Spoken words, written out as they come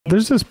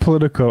There's this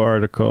Politico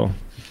article.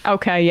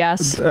 Okay.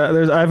 Yes.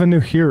 I have a new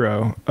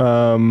hero.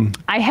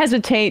 I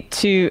hesitated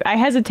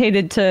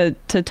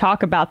to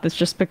talk about this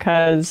just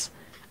because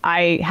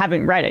I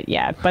haven't read it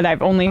yet, but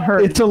I've only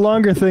heard. It's a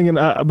longer thing,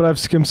 but I've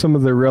skimmed some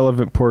of the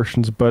relevant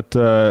portions. But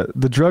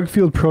the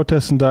drug-fueled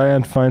protests in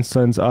Dianne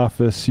Feinstein's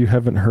office you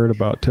haven't heard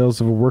about. Tales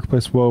of a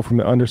workplace woe from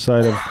the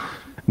underside of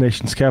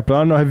nation's capital. I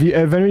don't know.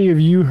 Have any of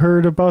you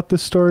heard about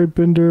this story,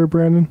 Binder or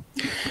Brandon?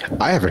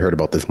 I haven't heard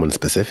about this one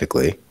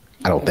specifically.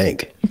 I don't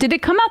think. Did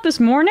it come out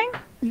this morning?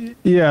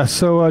 Yeah,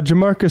 so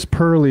Jamarcus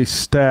Purley's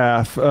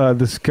staff,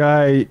 this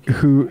guy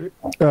who,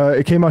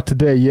 it came out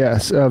today,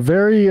 yes,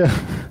 very...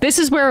 This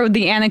is where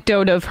the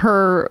anecdote of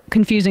her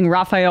confusing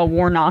Raphael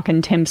Warnock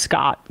and Tim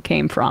Scott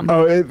came from.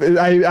 Oh,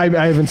 I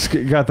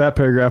haven't got that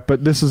paragraph,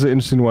 but this is an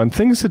interesting one.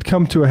 Things had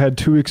come to a head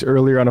 2 weeks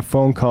earlier on a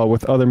phone call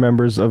with other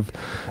members of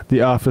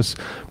the office.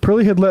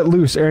 Purley had let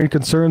loose, airing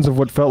concerns of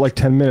what felt like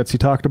 10 minutes. He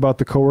talked about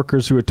the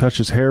coworkers who had touched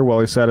his hair while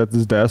he sat at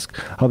his desk,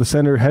 how the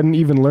senator hadn't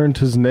even learned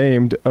his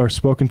name or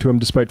spoken to him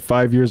despite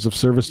 5 years of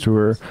service to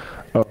her.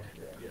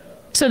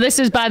 So this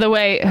is, by the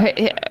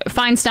way,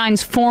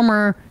 Feinstein's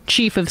former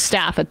chief of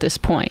staff at this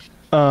point.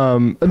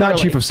 Not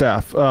chief of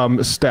staff,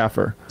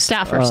 staffer.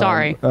 Staffer,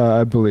 sorry.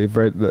 I believe,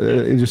 right?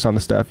 Just on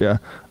the staff, yeah.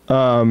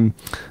 How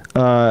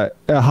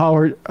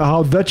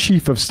the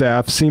chief of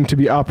staff seemed to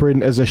be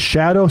operating as a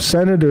shadow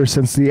senator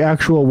since the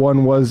actual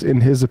one was, in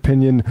his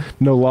opinion,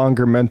 no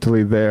longer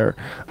mentally there.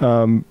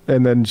 And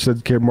then she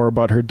said cared more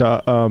about her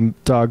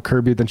dog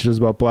Kirby than she does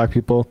about black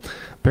people.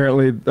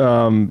 Apparently,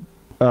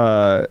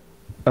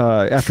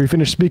 after he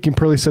finished speaking,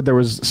 Purley said there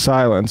was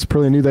silence.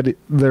 Purley knew that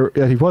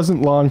he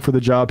wasn't long for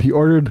the job. He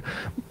ordered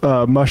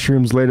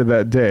mushrooms later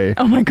that day.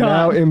 Oh my God.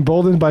 Now,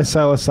 emboldened by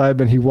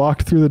psilocybin, he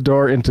walked through the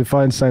door into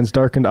Feinstein's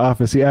darkened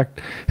office.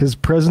 His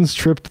presence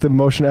tripped the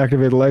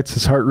motion-activated lights.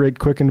 His heart rate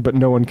quickened, but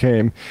no one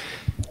came.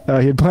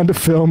 He had planned a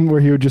film where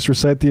he would just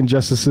recite the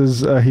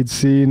injustices he'd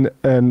seen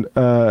and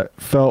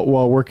felt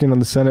while working on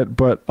the Senate,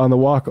 but on the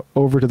walk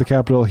over to the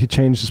Capitol, he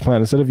changed his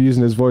plan. Instead of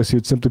using his voice, he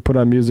would simply put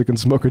on music and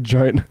smoke a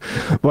joint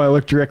while I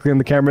looked directly in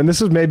the camera. And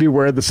this is maybe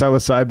where the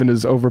psilocybin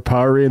is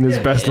overpowering his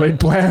best laid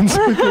plans.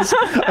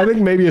 I think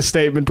maybe a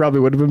statement probably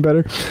would have been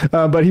better.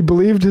 But he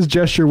believed his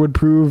gesture would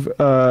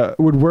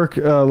work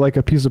like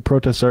a piece of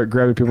protest art,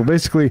 grabbing people.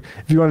 Basically,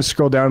 if you want to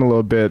scroll down a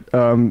little bit,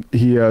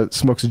 he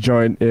smokes a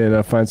joint in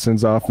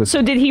Feinstein's office.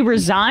 So did he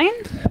resign?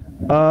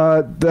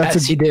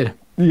 Yes, he did.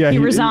 Yeah, he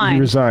resigned.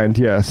 He resigned,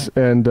 yes.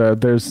 And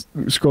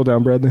scroll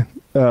down, Bradley.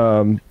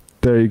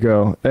 There you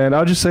go. And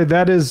I'll just say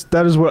that is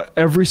what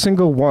every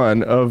single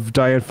one of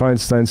Dianne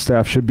Feinstein's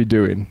staff should be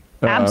doing.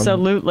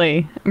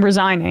 Absolutely.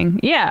 Resigning.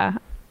 Yeah.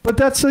 But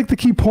that's like the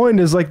key point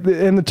is like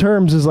in the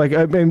terms is like,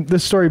 I mean,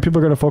 this story, people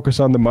are going to focus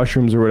on the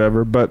mushrooms or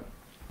whatever, but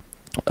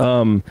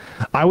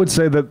I would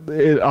say that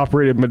it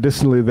operated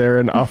medicinally there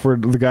and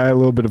offered the guy a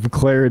little bit of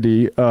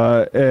clarity.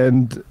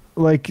 And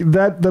like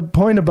that, the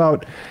point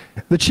about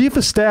the chief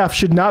of staff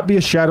should not be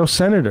a shadow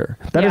senator.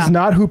 That is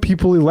not who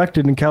people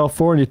elected in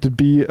California to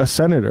be a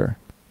senator.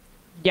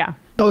 Yeah.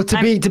 Oh,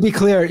 to be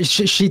clear,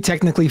 she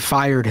technically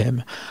fired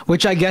him,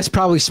 which I guess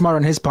probably smart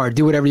on his part.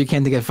 Do whatever you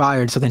can to get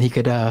fired, so then he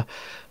could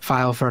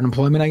file for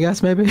unemployment. I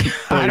guess maybe.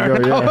 I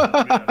don't know.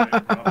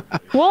 Yeah.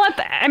 Well,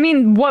 I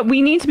mean, what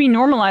we need to be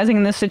normalizing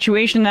in this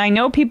situation. And I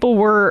know people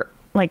were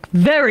like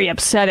very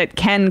upset at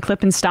Ken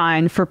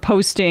Klippenstein for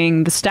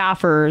posting the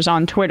staffers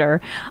on Twitter.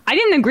 I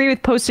didn't agree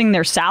with posting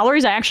their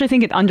salaries. I actually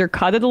think it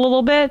undercut it a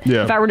little bit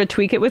if I were to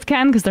tweak it with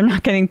Ken, because they're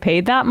not getting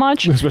paid that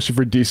much. Especially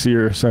for DC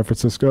or San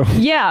Francisco.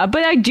 Yeah,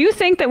 but I do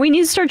think that we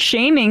need to start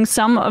shaming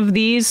some of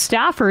these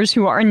staffers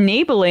who are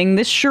enabling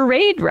this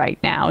charade right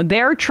now.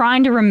 They're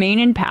trying to remain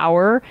in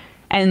power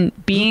and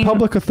being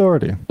public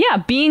authority.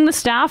 Yeah, being the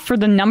staff for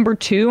the number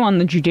 2 on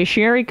the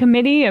Judiciary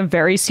Committee, a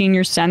very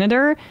senior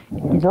senator,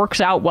 works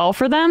out well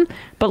for them.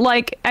 But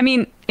like, I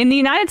mean, in the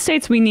United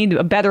States, we need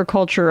a better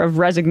culture of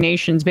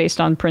resignations based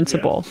on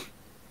principle. Yeah.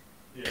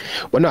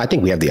 Well, no, I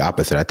think we have the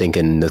opposite. I think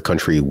in this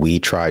country, we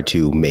try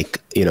to make,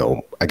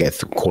 I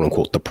guess, quote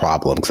unquote, the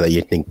problem,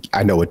 because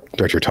I know what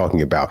you're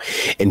talking about.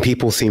 And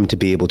people seem to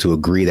be able to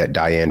agree that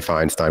Dianne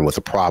Feinstein was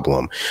a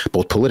problem,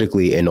 both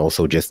politically and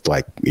also just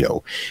like,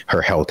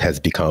 her health has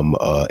become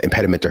an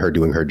impediment to her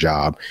doing her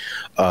job.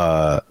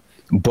 But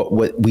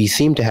what we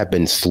seem to have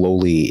been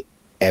slowly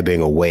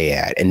ebbing away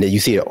at, and you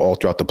see it all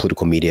throughout the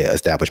political media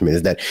establishment,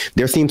 is that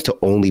there seems to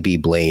only be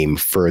blame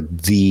for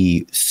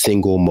the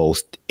single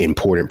most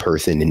important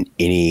person in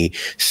any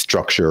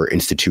structure or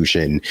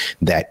institution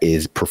that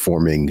is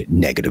performing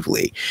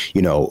negatively.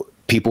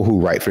 People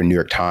who write for the New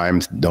York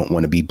Times don't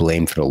want to be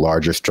blamed for the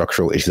larger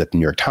structural issues at the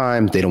New York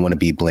Times. They don't want to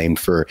be blamed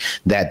for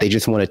that. They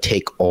just want to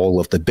take all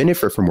of the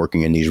benefit from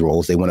working in these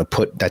roles. They want to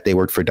put that they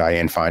worked for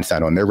Dianne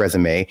Feinstein on their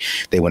resume.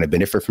 They want to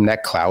benefit from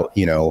that clout.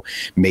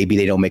 Maybe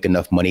they don't make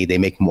enough money. They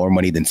make more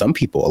money than some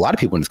people. A lot of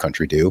people in this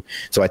country do.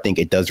 So I think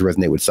it does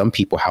resonate with some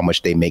people how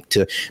much they make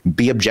to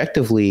be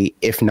objectively,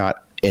 if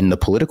not in the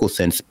political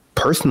sense,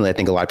 personally, I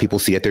think a lot of people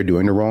see that they're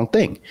doing the wrong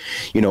thing.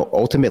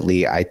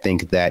 Ultimately, I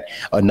think that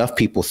enough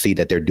people see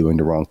that they're doing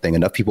the wrong thing.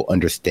 Enough people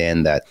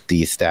understand that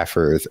these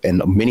staffers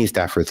and many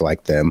staffers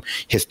like them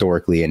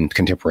historically and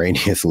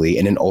contemporaneously,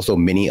 and then also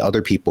many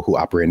other people who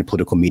operate in the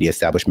political media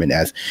establishment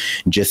as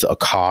just a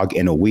cog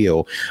in a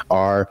wheel,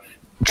 are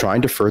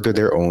trying to further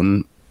their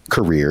own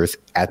careers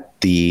at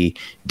the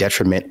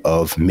detriment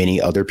of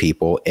many other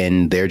people.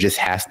 And there just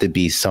has to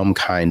be some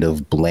kind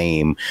of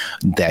blame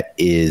that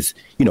is,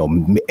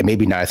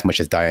 maybe not as much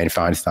as Dianne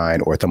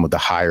Feinstein or some of the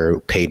higher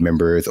paid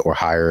members or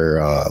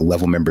higher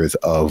level members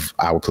of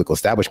our political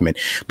establishment.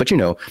 But,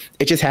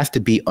 it just has to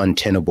be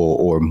untenable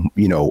or,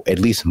 at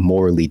least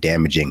morally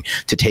damaging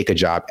to take a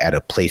job at a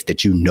place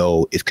that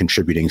is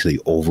contributing to the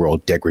overall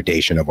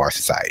degradation of our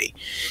society.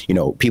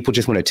 People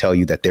just want to tell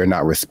you that they're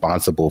not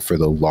responsible for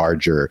the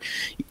larger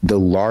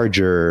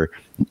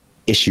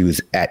issues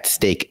at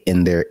stake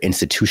in their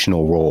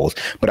institutional roles.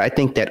 But I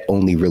think that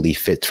only really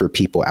fits for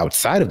people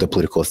outside of the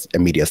political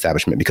and media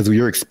establishment, because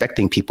you're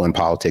expecting people in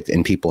politics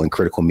and people in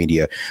critical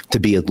media to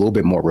be a little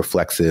bit more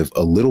reflexive,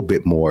 a little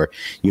bit more,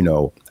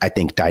 I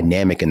think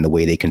dynamic in the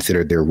way they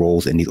consider their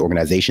roles in these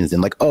organizations.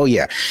 And like, oh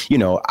yeah,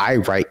 I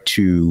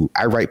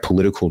write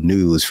political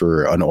news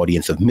for an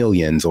audience of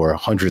millions or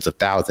hundreds of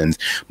thousands,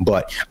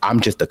 but I'm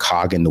just a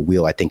cog in the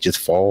wheel. I think just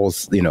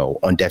falls,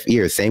 on deaf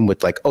ears. Same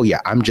with like, oh yeah,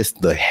 I'm just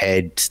the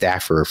head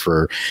staffer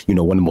for, one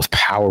of the most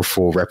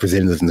powerful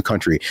representatives in the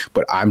country,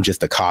 but I'm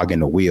just a cog in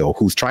the wheel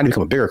who's trying to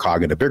become a bigger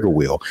cog in a bigger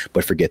wheel.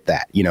 But forget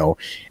that,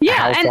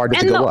 how far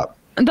does it go up?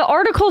 The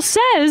article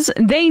says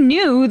they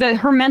knew that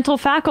her mental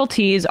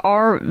faculties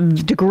are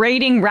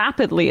degrading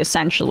rapidly,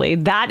 essentially.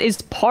 That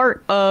is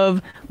part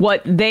of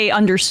what they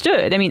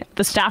understood. I mean,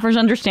 the staffers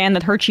understand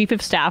that her chief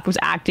of staff was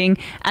acting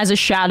as a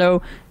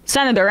shadow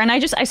senator. And I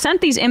sent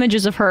these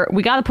images of her.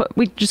 We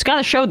just got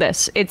to show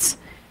this.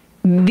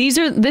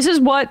 This is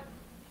what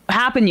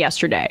happened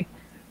yesterday.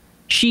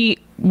 She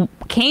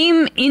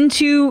came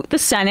into the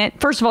Senate.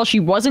 First of all,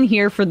 she wasn't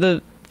here for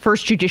the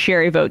first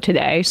judiciary vote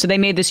today, so they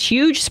made this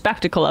huge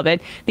spectacle of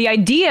it. The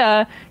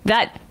idea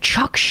that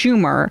Chuck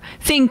Schumer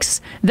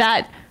thinks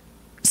that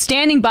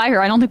standing by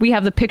her, I don't think we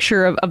have the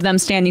picture of them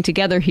standing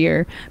together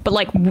here, but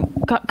like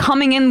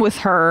coming in with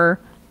her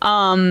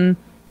on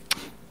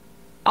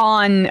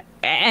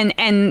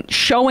and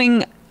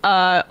showing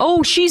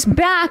oh, she's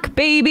back,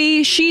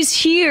 baby, she's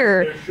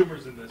here.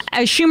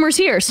 As Schumer's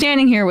here,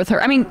 standing here with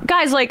her. I mean,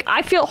 guys, like,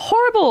 I feel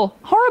horrible.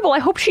 I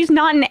hope she's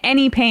not in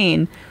any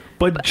pain.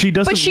 But she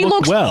doesn't. But she look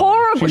looks well.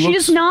 horrible. She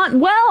is not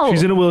well.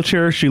 She's in a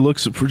wheelchair.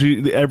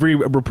 Every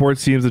report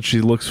seems that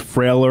she looks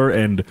frailer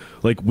and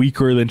like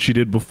weaker than she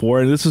did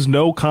before. And this is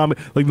no comment.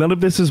 Like, none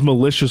of this is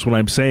malicious when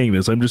I'm saying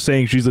this. I'm just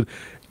saying she's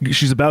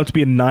about to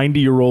be a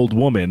 90-year-old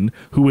woman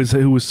who has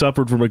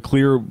suffered from a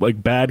clear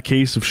bad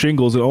case of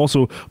shingles, and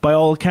also by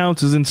all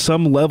accounts is in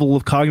some level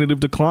of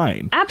cognitive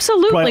decline.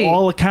 Absolutely. By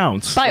all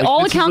accounts.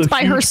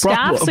 By her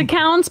staff's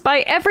accounts, by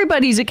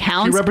everybody's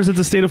accounts. She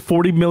represents a state of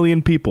 40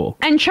 million people.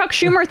 And Chuck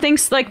Schumer thinks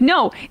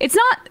no, it's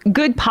not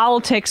good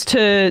politics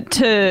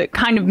to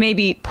kind of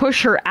maybe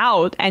push her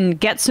out and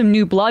get some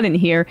new blood in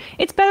here.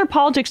 It's better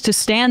politics to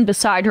stand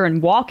beside her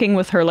and walking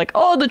with her like,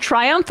 oh, the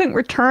triumphant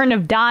return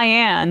of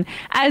Dianne,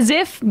 as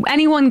if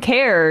anyone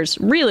cares.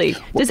 Really,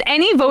 does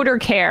any voter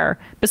care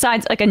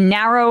besides like a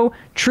narrow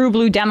true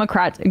blue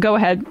Democrat? Go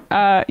ahead.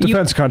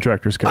 Defense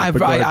contractors care.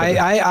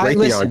 Right listen.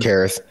 beyond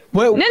cares.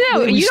 Well,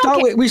 no, we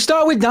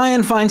start with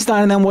Dianne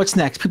Feinstein, and then what's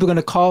next? People are going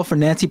to call for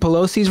Nancy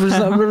Pelosi's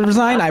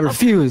resign? I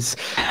refuse.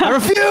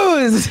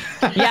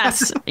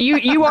 Yes,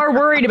 you are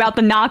worried about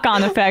the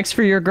knock-on effects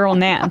for your girl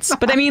Nance.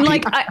 But I mean,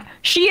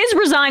 she is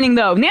resigning,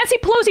 though. Nancy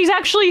Pelosi's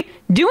actually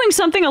doing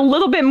something a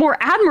little bit more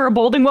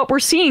admirable than what we're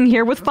seeing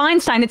here with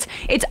Feinstein.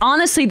 It's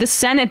honestly the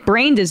Senate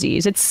brain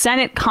disease. It's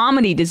Senate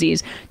comedy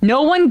disease.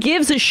 No one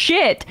gives a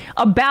shit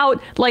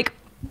about,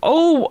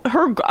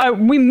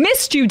 we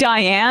missed you,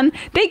 Dianne.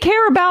 They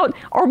care about,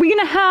 are we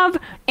going to have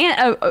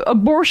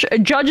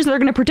abortion judges that are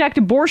going to protect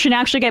abortion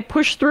actually get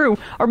pushed through?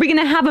 Are we going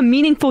to have a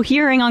meaningful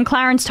hearing on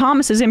Clarence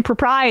Thomas's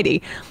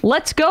impropriety?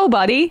 Let's go,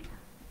 buddy.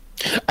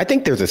 I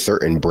think there's a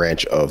certain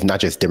branch of not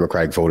just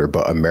Democratic voter,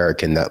 but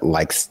American that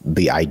likes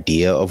the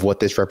idea of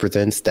what this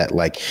represents, that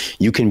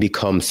you can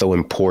become so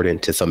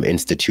important to some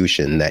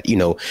institution that,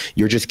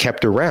 you're just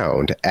kept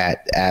around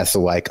as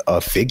a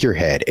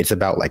figurehead. It's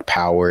about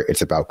power.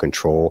 It's about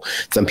control.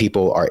 Some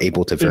people are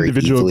able to very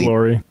easily.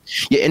 Glory.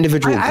 Yeah,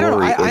 individual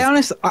glory. I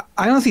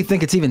honestly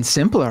think it's even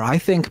simpler. I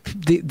think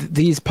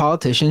these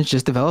politicians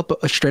just develop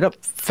a straight up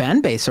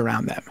fan base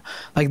around them.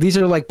 These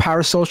are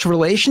parasocial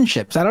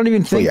relationships. I don't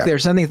even think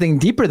there's anything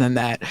deeper than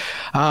that.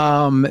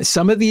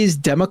 Some of these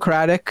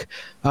Democratic,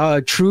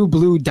 true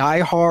blue,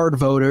 diehard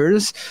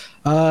voters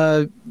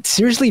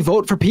seriously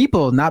vote for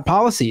people, not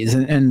policies,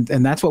 and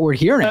that's what we're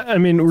hearing. I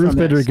mean, Ruth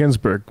Bader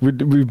Ginsburg.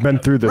 We've been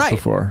through this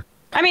before.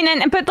 I mean,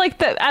 but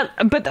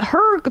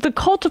the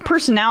cult of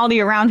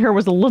personality around her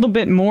was a little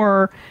bit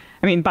more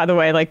I mean, by the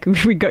way, like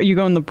you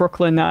go in the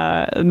Brooklyn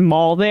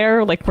mall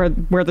there, like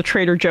where the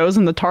Trader Joe's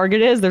and the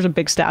Target is. There's a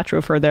big statue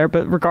of her there,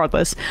 but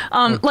regardless,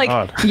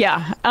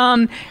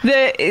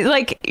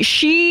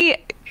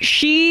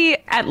 she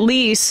at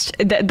least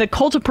the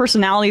cult of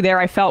personality there,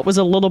 I felt, was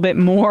a little bit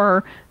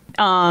more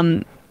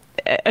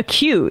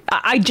acute.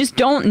 I just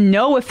don't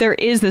know if there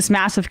is this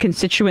massive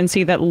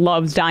constituency that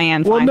loves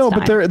Dianne Feinstein. Well, no,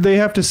 but they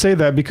have to say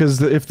that,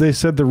 because if they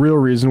said the real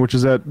reason, which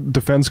is that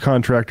defense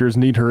contractors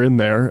need her in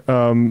there,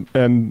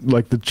 and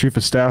like the chief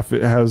of staff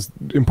has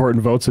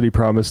important votes that he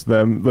promised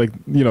them, like,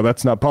 you know,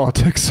 that's not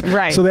politics.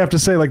 Right. So they have to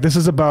say, like, this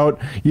is about,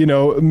 you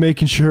know,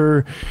 making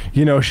sure,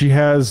 you know, she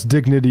has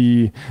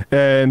dignity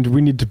and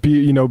we need to be,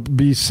 you know,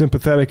 be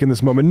sympathetic in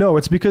this moment. No,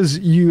 it's because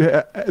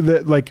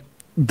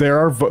there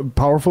are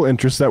powerful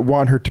interests that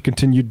want her to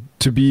continue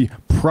to be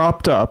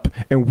propped up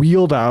and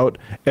wheeled out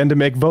and to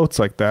make votes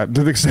like that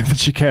to the extent that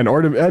she can.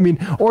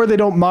 Or they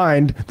don't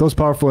mind, those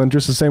powerful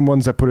interests, the same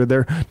ones that put her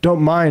there,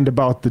 don't mind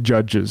about the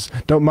judges,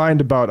 don't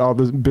mind about all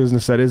the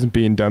business that isn't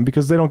being done,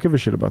 because they don't give a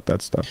shit about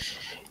that stuff.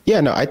 Yeah,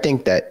 no, I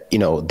think that, you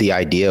know, the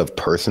idea of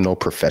personal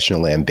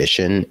professional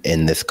ambition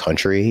in this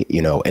country,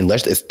 you know,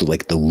 unless it's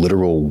like the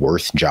literal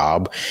worst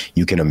job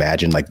you can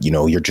imagine, like, you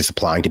know, you're just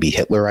applying to be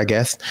Hitler, I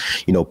guess,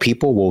 you know,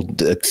 people will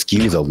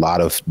excuse a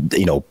lot of,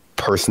 you know,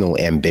 personal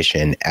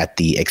ambition at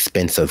the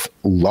expense of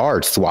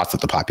large swaths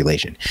of the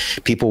population.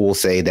 People will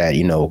say that,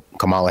 you know,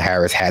 Kamala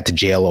Harris had to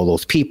jail all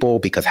those people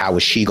because how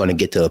was she going to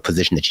get to a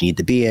position that she needed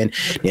to be in?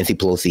 Nancy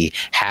Pelosi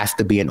has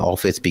to be in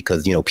office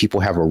because, you know,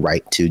 people have a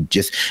right to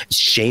just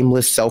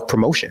shameless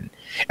self-promotion.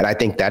 And I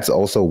think that's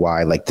also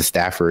why, like, the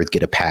staffers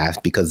get a pass,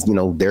 because, you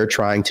know, they're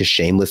trying to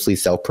shamelessly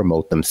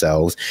self-promote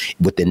themselves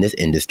within this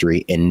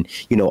industry. And,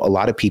 you know, a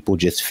lot of people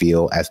just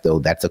feel as though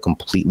that's a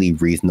completely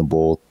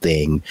reasonable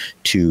thing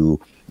to,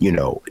 you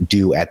know,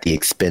 do at the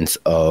expense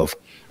of,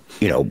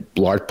 you know,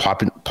 large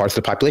parts of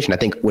the population. I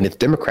think when it's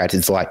Democrats,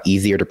 it's a lot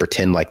easier to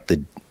pretend like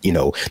the, you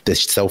know, the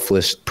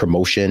selfless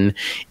promotion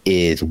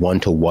is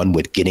one-to-one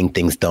with getting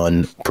things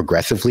done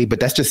progressively. But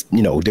that's just,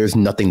 you know, there's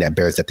nothing that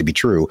bears that to be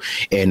true.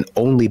 And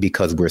only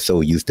because we're so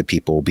used to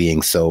people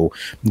being so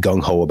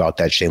gung-ho about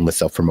that shameless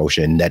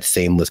self-promotion, that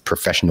shameless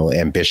professional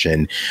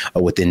ambition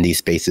within these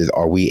spaces,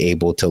 are we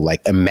able to,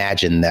 like,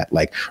 imagine that,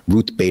 like,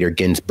 Ruth Bader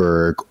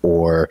Ginsburg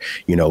or,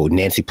 you know,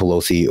 Nancy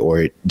Pelosi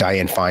or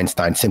Dianne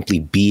Feinstein simply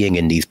being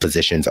in these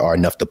positions are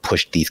enough to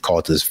push these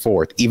causes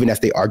forth, even as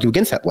they argue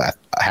against that last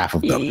half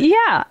of them.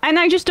 Yeah. And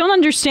I just don't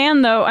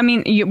understand, though. I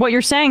mean, what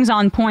you're saying is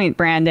on point,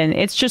 Brandon.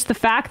 It's just the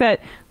fact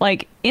that,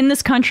 like, in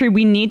this country,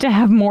 we need to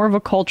have more of a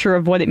culture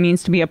of what it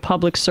means to be a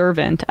public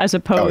servant as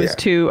opposed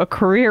to a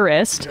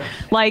careerist. Yeah.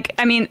 Like,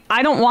 I mean,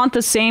 I don't want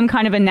the same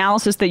kind of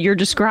analysis that you're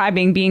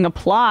describing being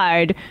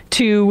applied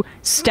to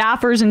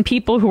staffers and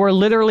people who are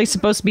literally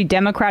supposed to be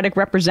democratic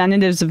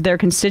representatives of their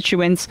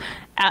constituents.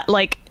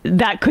 Like,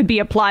 that could be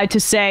applied to,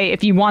 say,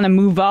 if you want to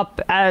move up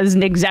as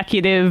an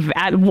executive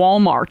at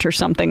Walmart or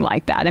something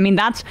like that. I mean,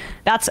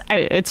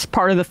 it's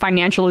part of the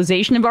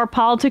financialization of our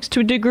politics to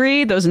a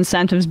degree, those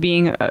incentives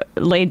being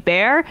laid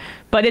bare,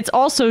 but it's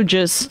also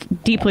just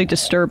deeply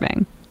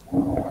disturbing.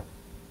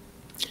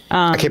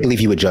 I can't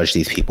believe you would judge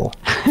these people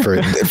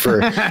for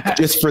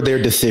just for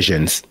their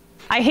decisions.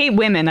 I hate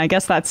women. I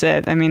guess that's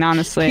it. I mean,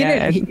 honestly,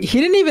 he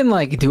didn't even,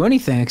 like, do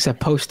anything except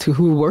post to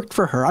who worked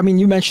for her. I mean,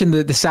 you mentioned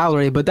the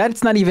salary, but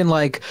that's not even,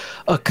 like,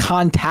 a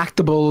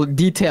contactable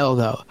detail,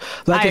 though.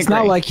 Like, it's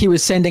not like he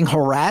was sending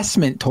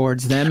harassment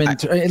towards them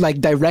and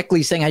like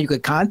directly saying how you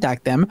could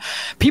contact them.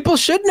 People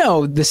should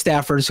know the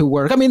staffers who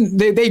work. I mean,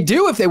 they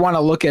do if they want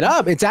to look it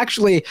up. It's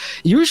actually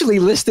usually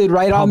listed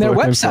right on their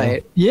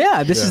website.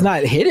 Yeah, this is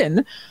not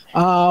hidden.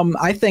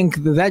 I think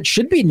that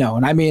should be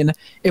known. I mean,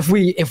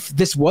 if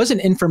this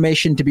wasn't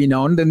information to be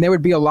known, then there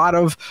would be a lot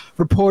of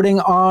reporting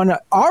on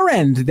our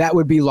end that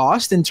would be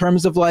lost in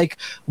terms of, like,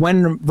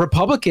 when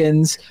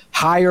Republicans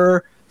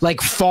hire, like,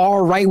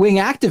 far right-wing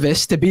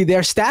activists to be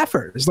their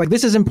staffers. Like,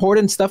 this is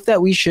important stuff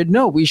that we should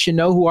know. We should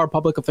know who our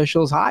public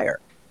officials hire.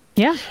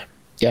 Yeah.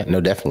 Yeah, no,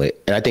 definitely.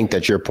 And I think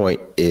that your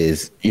point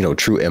is, you know,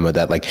 true, Emma,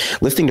 that, like,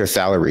 listing their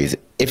salaries,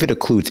 if it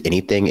includes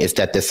anything, is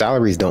that the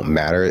salaries don't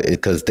matter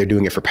because they're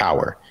doing it for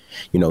power.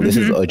 You know, this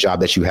is a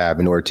job that you have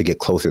in order to get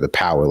closer to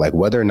power. Like,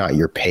 whether or not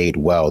you're paid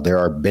well, there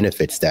are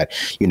benefits that,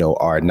 you know,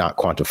 are not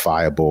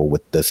quantifiable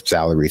with the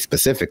salary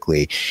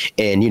specifically.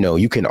 And, you know,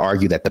 you can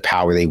argue that the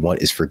power they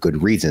want is for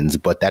good reasons,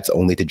 but that's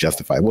only to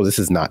justify, well, this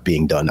is not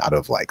being done out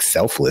of, like,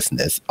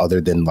 selflessness,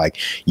 other than, like,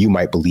 you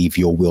might believe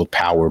you'll wield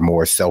power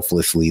more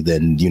selflessly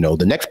than, you know,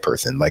 the next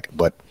person. Like,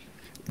 but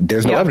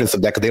there's no evidence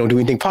of that because they don't do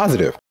anything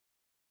positive.